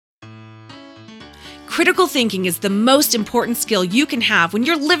Critical thinking is the most important skill you can have when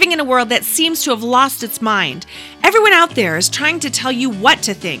you're living in a world that seems to have lost its mind. Everyone out there is trying to tell you what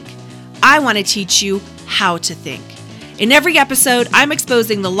to think. I want to teach you how to think. In every episode, I'm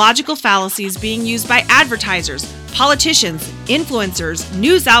exposing the logical fallacies being used by advertisers, politicians, influencers,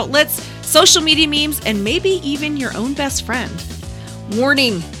 news outlets, social media memes, and maybe even your own best friend.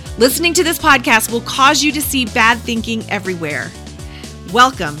 Warning, listening to this podcast will cause you to see bad thinking everywhere.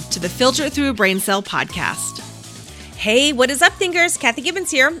 Welcome to the Filter Through a Brain Cell podcast. Hey, what is up, thinkers? Kathy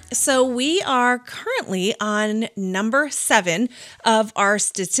Gibbons here. So we are currently on number 7 of our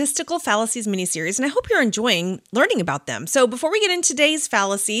Statistical Fallacies miniseries, and I hope you're enjoying learning about them. So before we get into today's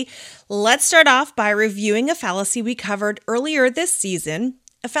fallacy, let's start off by reviewing a fallacy we covered earlier this season,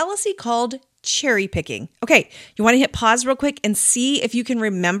 a fallacy called cherry picking. Okay, you want to hit pause real quick and see if you can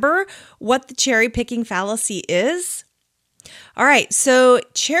remember what the cherry picking fallacy is? All right, so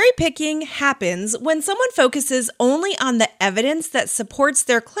cherry picking happens when someone focuses only on the evidence that supports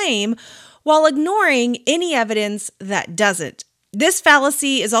their claim while ignoring any evidence that doesn't. This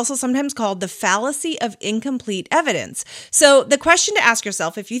fallacy is also sometimes called the fallacy of incomplete evidence. So the question to ask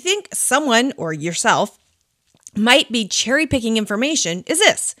yourself, if you think someone or yourself might be cherry picking information, is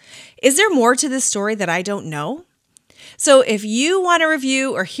this: is there more to this story that I don't know? So if you want to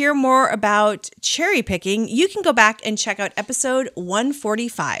review or hear more about cherry picking, you can go back and check out episode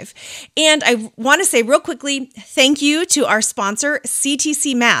 145. And I want to say real quickly, thank you to our sponsor,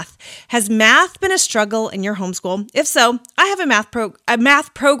 CTC Math. Has math been a struggle in your homeschool? If so, I have a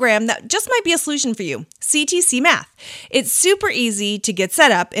math program that just might be a solution for you. CTC Math. It's super easy to get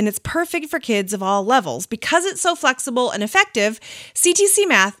set up, and it's perfect for kids of all levels. Because it's so flexible and effective, CTC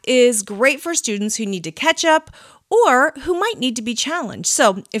Math is great for students who need to catch up or who might need to be challenged.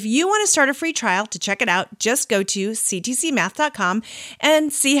 So if you want to start a free trial to check it out, just go to ctcmath.com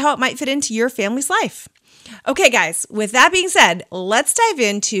and see how it might fit into your family's life. Okay, guys, with that being said, let's dive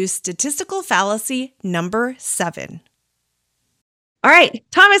into statistical fallacy number 7. All right,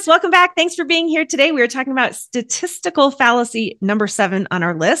 Thomas, welcome back. Thanks for being here today. We are talking about statistical fallacy number 7 on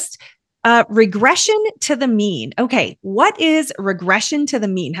our list. Regression to the mean. Okay, what is regression to the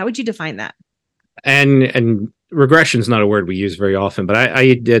mean? How would you define that? And regression is not a word we use very often, but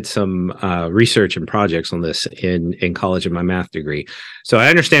I did some research and projects on this in college in my math degree. So I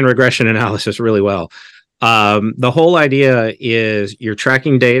understand regression analysis really well. The whole idea is you're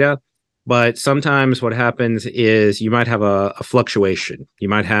tracking data, but sometimes what happens is you might have a fluctuation. You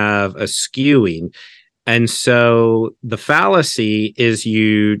might have a skewing. And so the fallacy is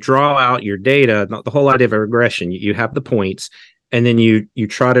you draw out your data. The whole idea of a regression, you have the points, and then you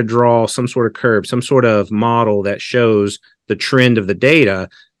try to draw some sort of curve, some sort of model that shows the trend of the data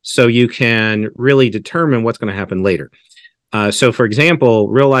so you can really determine what's going to happen later. So for example,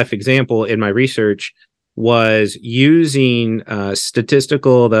 real life example in my research was using the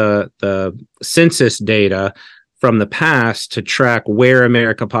census data from the past to track where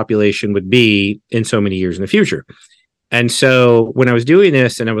American population would be in so many years in the future. And so when I was doing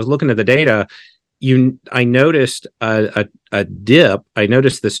this and I was looking at the data, I noticed a dip. I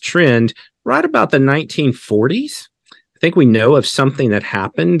noticed this trend right about the 1940s. I think we know of something that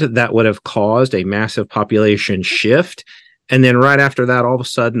happened that would have caused a massive population shift. And then right after that, all of a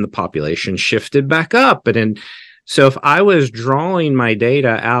sudden, the population shifted back up. So if I was drawing my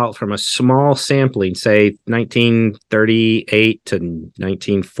data out from a small sampling, say 1938 to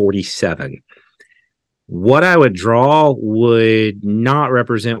 1947, what I would draw would not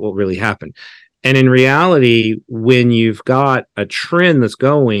represent what really happened. And in reality, when you've got a trend that's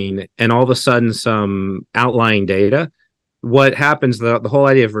going and all of a sudden some outlying data, what happens, the whole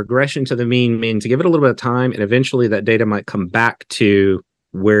idea of regression to the mean means to give it a little bit of time and eventually that data might come back to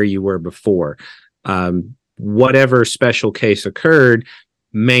where you were before. Whatever special case occurred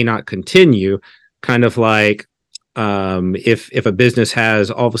may not continue, kind of like if a business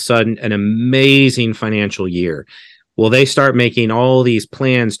has all of a sudden an amazing financial year. Well, they start making all these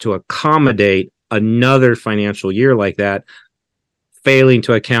plans to accommodate another financial year like that, failing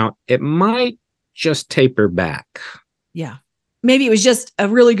to account, it might just taper back. Yeah. Maybe it was just a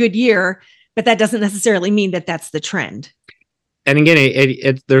really good year, but that doesn't necessarily mean that that's the trend. And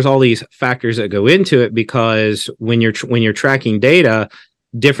again, there's all these factors that go into it because when you're tracking data,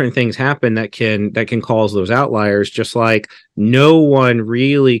 different things happen that can cause those outliers, just like no one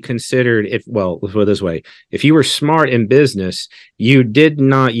really considered it. Well, let's put it this way. If you were smart in business, you did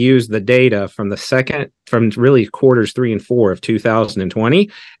not use the data from really quarters 3 and 4 of 2020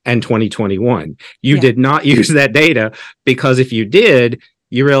 and 2021. You did not use that data because if you did,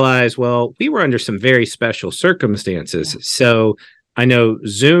 you realize, well, we were under some very special circumstances. So I know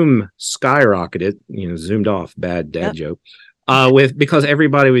Zoom skyrocketed, zoomed off, bad dad joke, because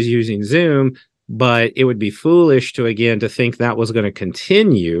everybody was using Zoom, but it would be foolish to think that was going to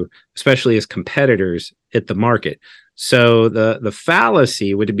continue, especially as competitors hit the market. So the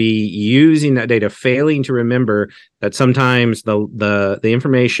fallacy would be using that data, failing to remember that sometimes the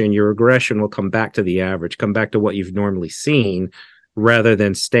information, your regression, will come back to the average, come back to what you've normally seen, rather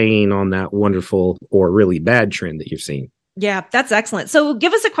than staying on that wonderful or really bad trend that you've seen. Yeah, that's excellent. So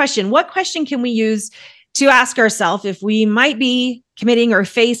give us a question. What question can we use to ask ourselves if we might be committing or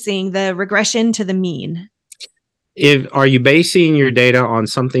facing the regression to the mean? Are you basing your data on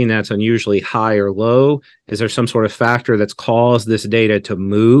something that's unusually high or low? Is there some sort of factor that's caused this data to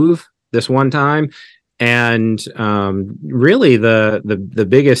move this one time? And really, the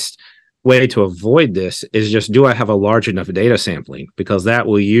biggest way to avoid this is just, do I have a large enough data sampling? Because that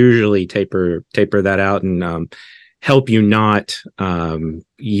will usually taper that out and help you not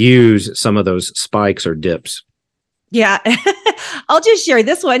use some of those spikes or dips. Yeah, I'll just share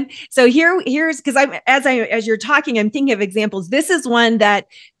this one. So here's because as you're talking, I'm thinking of examples. This is one that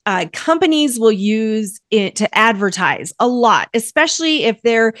companies will use it to advertise a lot, especially if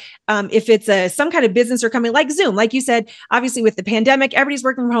it's some kind of business or company like Zoom. Like you said, obviously with the pandemic, everybody's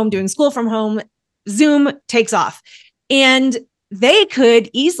working from home, doing school from home. Zoom takes off, and they could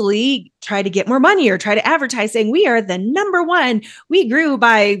easily try to get more money or try to advertise saying, we are the number one. We grew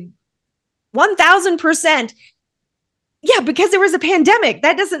by 1,000%. Yeah, because there was a pandemic.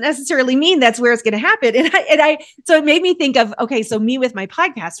 That doesn't necessarily mean that's where it's going to happen. So it made me think of, okay, so me with my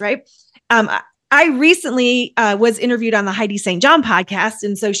podcast, right? I recently was interviewed on the Heidi St. John podcast.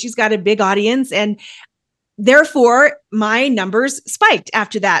 And so she's got a big audience, and therefore my numbers spiked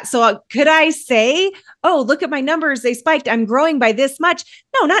after that. So could I say, oh, look at my numbers, they spiked, I'm growing by this much?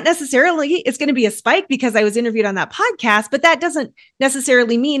 No, not necessarily. It's going to be a spike because I was interviewed on that podcast, but that doesn't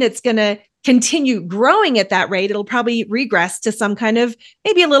necessarily mean it's going to continue growing at that rate. It'll probably regress to some kind of,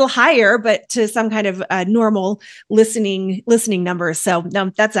 maybe a little higher, but to some kind of normal listening numbers. So no,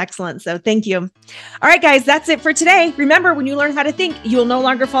 that's excellent. So thank you. All right, guys, that's it for today. Remember, when you learn how to think, you will no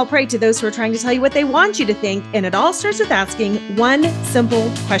longer fall prey to those who are trying to tell you what they want you to think. And it all starts with asking one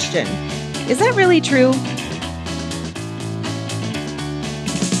simple question. Is that really true?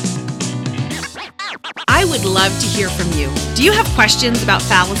 I would love to hear from you. Do you have questions about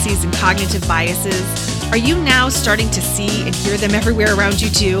fallacies and cognitive biases? Are you now starting to see and hear them everywhere around you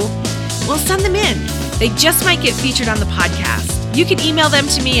too? Well, send them in. They just might get featured on the podcast. You can email them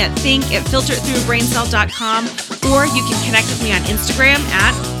to me at think@filteritthroughbraincell.com, or you can connect with me on Instagram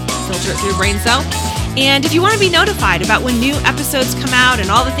at filteritthroughbraincell. And if you want to be notified about when new episodes come out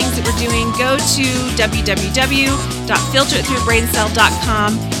and all the things that we're doing, go to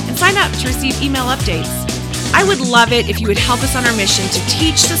www.filteritthroughbraincell.com and sign up to receive email updates. I would love it if you would help us on our mission to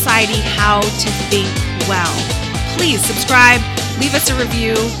teach society how to think well. Please subscribe, leave us a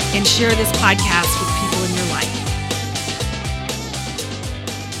review, and share this podcast with people in your life.